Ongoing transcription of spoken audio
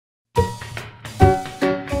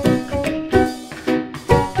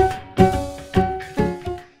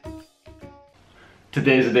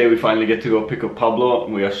Today's the day we finally get to go pick up Pablo,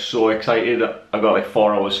 and we are so excited. I got like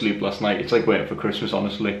 4 hours sleep last night. It's like waiting for Christmas,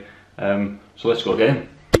 honestly. So let's go get him.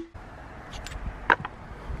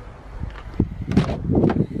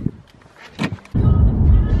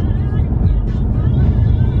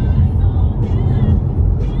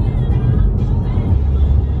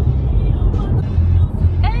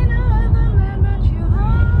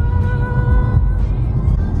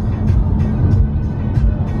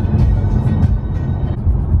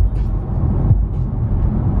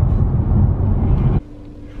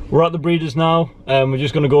 We're at the breeders now. We're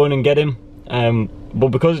just going to go in and get him. But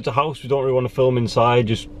because it's a house, we don't really want to film inside.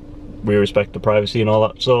 Just we respect the privacy and all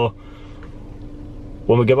that. So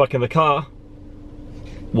when we get back in the car,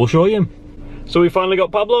 we'll show you him. So we finally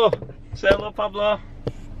got Pablo. Say hello, Pablo.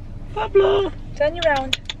 Pablo. Turn you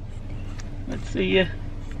around. Let's see you.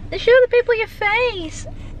 Show the people your face.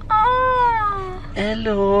 Oh.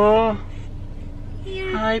 Hello.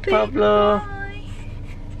 Hi, Pablo. Boy.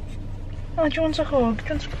 Oh, do you want a hug? Do you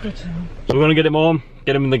want a hug? So we're going to get him home,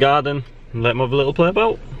 get him in the garden, and let him have a little play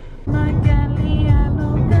about.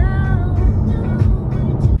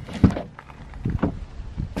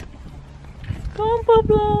 Come on,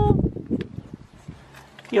 Pablo.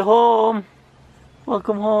 You're home.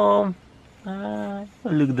 Welcome home. Hi. Oh,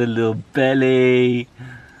 look at the little belly.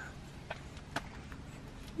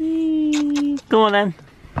 Come on then.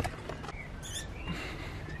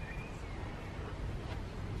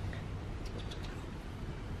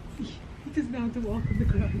 He doesn't know how to walk on the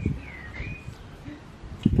grass.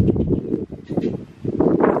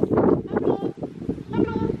 Pablo!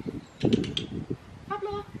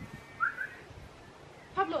 Pablo!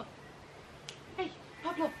 Pablo! Hey,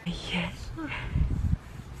 Pablo! Yes.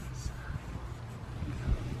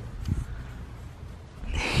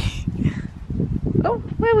 Oh,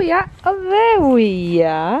 where we at? Oh, there we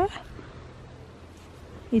are.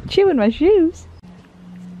 You're chewing my shoes.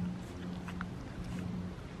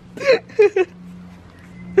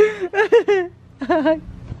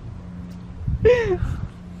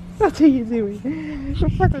 What are you doing?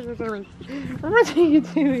 What are you doing? What are you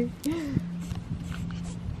doing?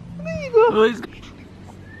 There you go.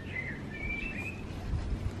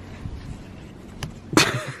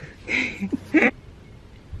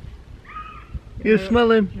 You're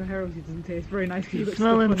smelling. Your hair obviously doesn't taste very nice. You're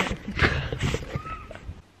smelling.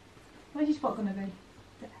 Where's your spot gonna be?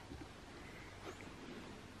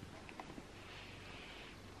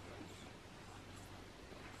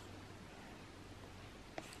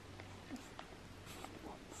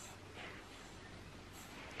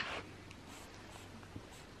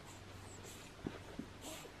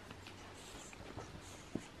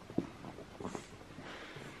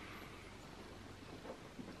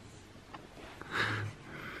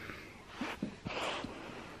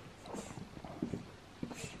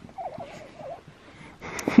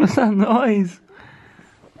 What's that noise?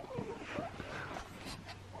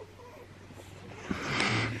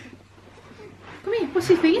 Come here, what's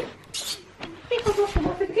he feeding? Hey, Pablo, come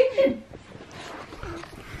off in the kitchen.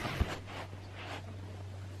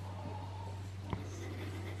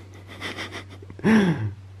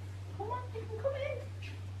 Come on, you can come in.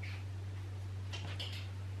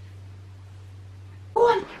 Go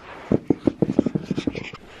on.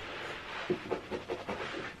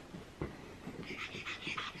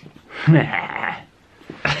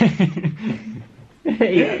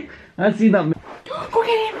 Hey, I see that. Go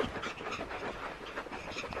get him.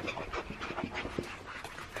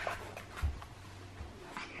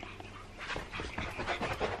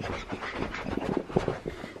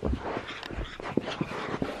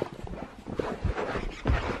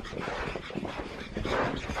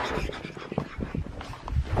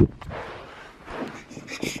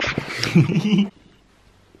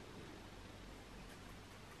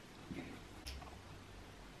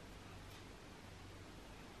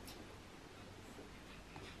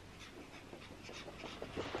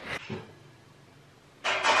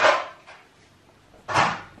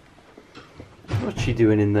 What's she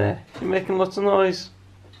doing in there? She's making lots of noise.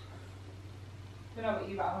 Don't know what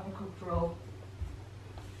you got on control.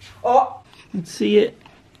 Oh! Let's see it.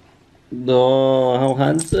 Oh, how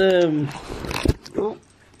handsome. Oh.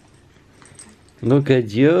 Look at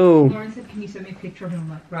you. Lauren said, can you send me a picture of him? I'm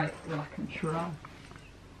like, right, well, I can try.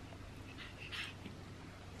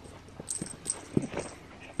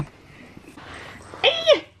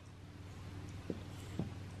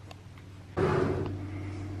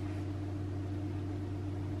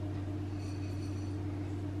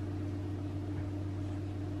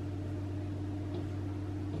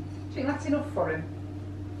 Do you think that's enough for him?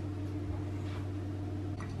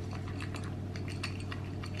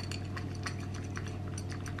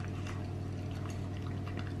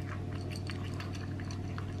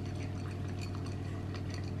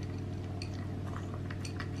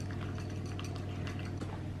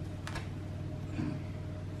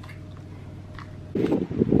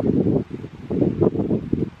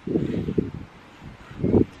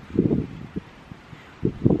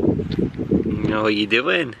 What are you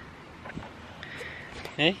doing?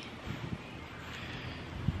 Hey?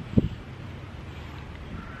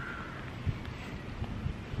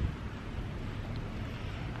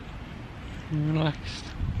 Relaxed.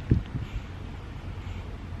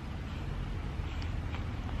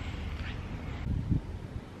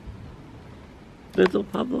 Little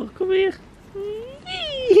Pablo, come here.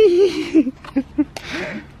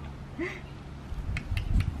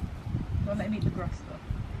 Don't let me eat the grass though.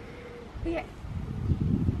 But yeah.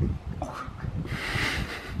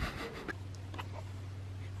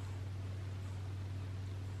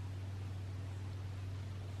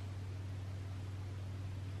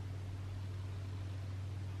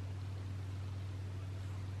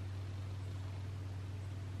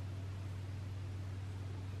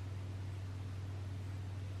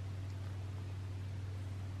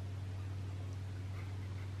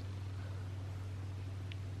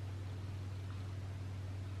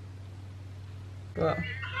 What?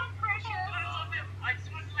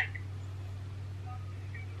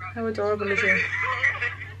 How adorable is he?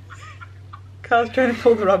 Carl's trying to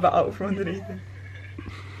pull the rabbit out from underneath him.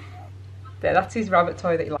 There, that's his rabbit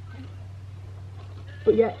toy that he likes.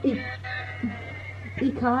 But yeah,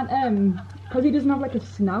 he can't, because he doesn't have like a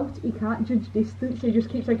snout, he can't judge distance, so he just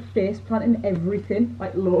keeps like face planting everything,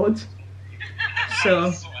 like loads.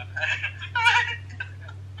 So,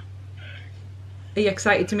 are you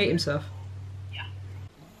excited to meet himself?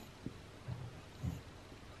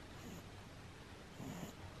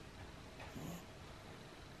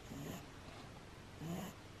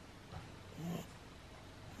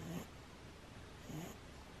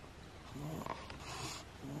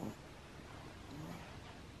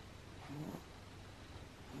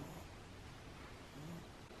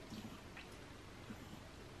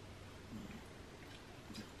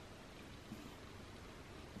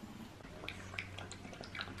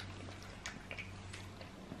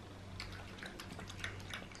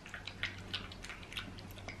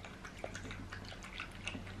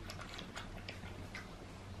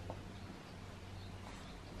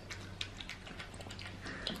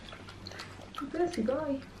 There's the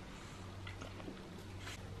guy.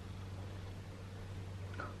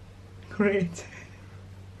 Great.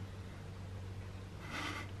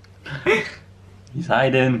 He's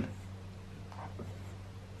hiding.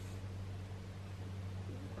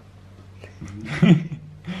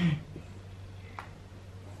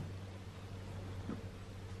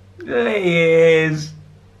 There he is.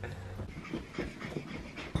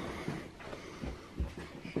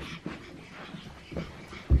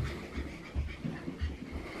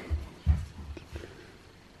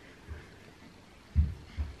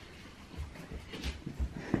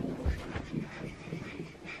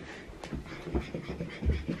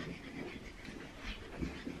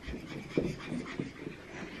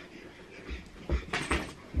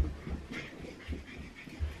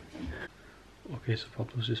 Okay, so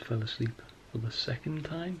Pablo's just fell asleep for the second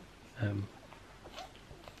time.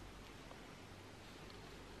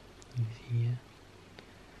 He's here.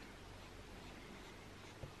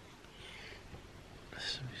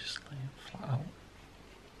 So he's just laying flat out.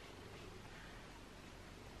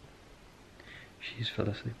 She's fell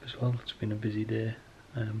asleep as well. It's been a busy day.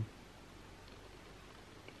 When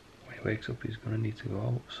he wakes up, he's gonna need to go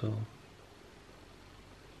out, so.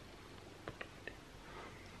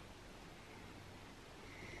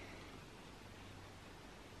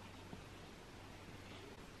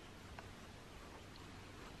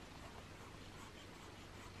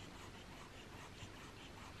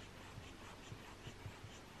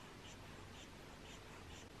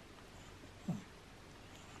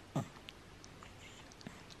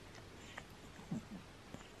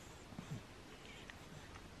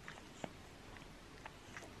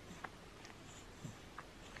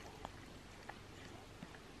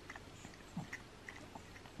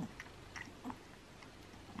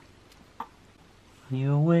 Are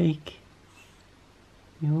you awake?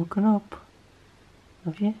 You woken up?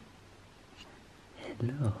 Have you?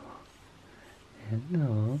 Hello.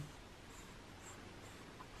 Hello.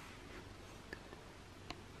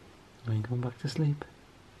 Are you going back to sleep?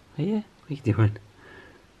 Are you? What are you doing?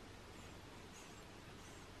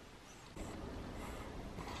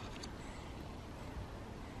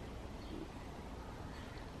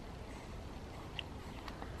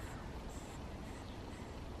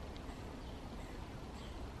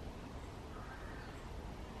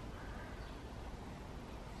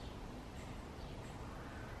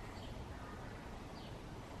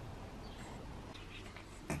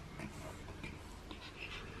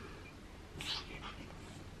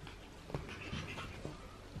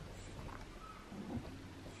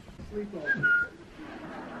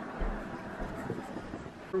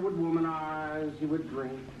 He would womanize, he would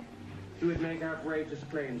drink, he would make outrageous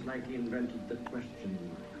claims like he invented the question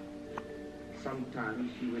mark.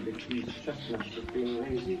 Sometimes he would accuse chestnuts of being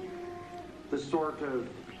lazy. The sort of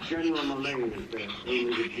general malaise that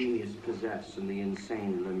only the genius possess and the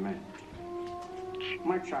insane lament.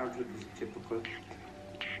 My childhood was typical.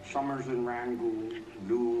 Summers in Rangoon,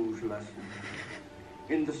 luge lessons.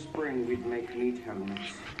 In the spring, we'd make meat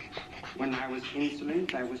helmets. When I was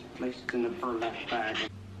insolent, I was placed in a burlap bag.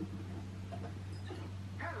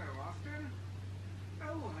 Hello, Austin.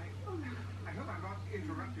 Oh, I hope I'm not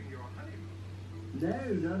interrupting your honeymoon.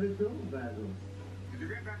 No, not at all, Basil. Did you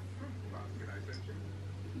get that fruit basket I sent you?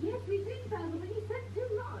 Yes, we did, Pablo, but he said too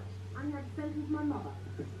much. I had to send it to my mother.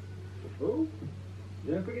 Oh,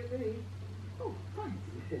 don't forget me. Oh, thanks.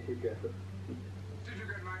 Did you get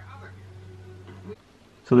my other gift?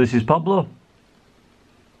 So this is Pablo.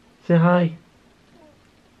 Say hi.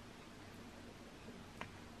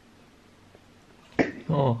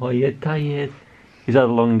 Oh, are you tired? He's had a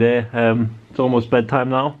long day. It's almost bedtime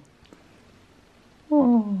now.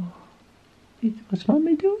 Oh, what's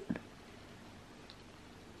mommy doing?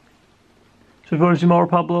 So if you want to see more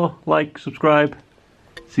of Pablo, like, subscribe.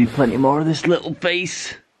 See plenty more of this little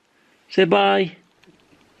face. Say bye.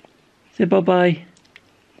 Say bye-bye.